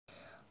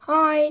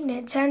Hi,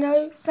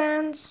 Nintendo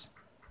fans.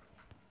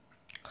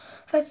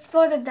 First of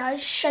all, the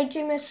dice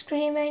shouting and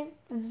screaming,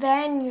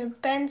 then you're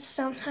bent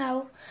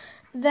somehow,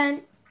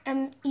 then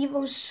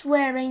evil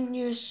swearing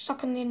you're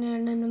sucking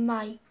in the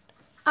mic.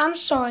 I'm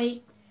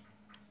sorry.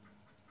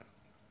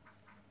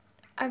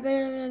 I've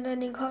been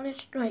in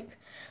college strike.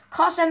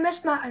 Cause I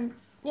missed my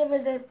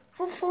the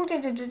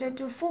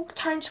full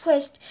time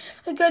twist.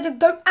 I got to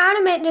go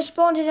animate this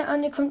bonded on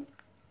the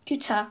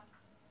computer.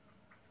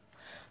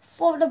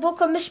 For the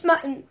book of Miss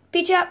Martin,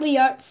 Peter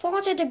Appleyard,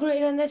 40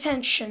 degrees and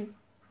attention.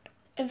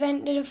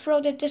 Event did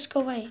throw the disc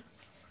away.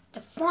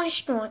 The 5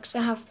 strikes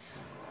I have.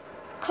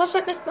 Cause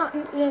Miss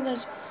Martin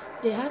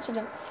they had to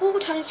do 4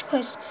 times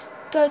quest.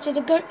 Go to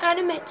the good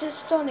animated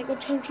Sonic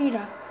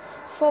computer.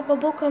 For the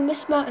book of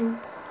Miss Martin,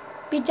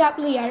 Peter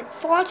Appleyard,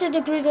 40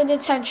 degrees and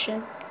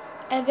attention.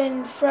 And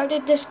then throw the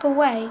disc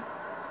away.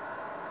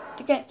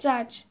 To get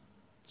that.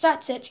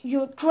 That's it.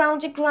 You're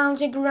grounded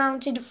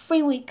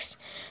 3 weeks.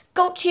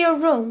 Go to your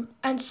room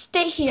and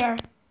stay here.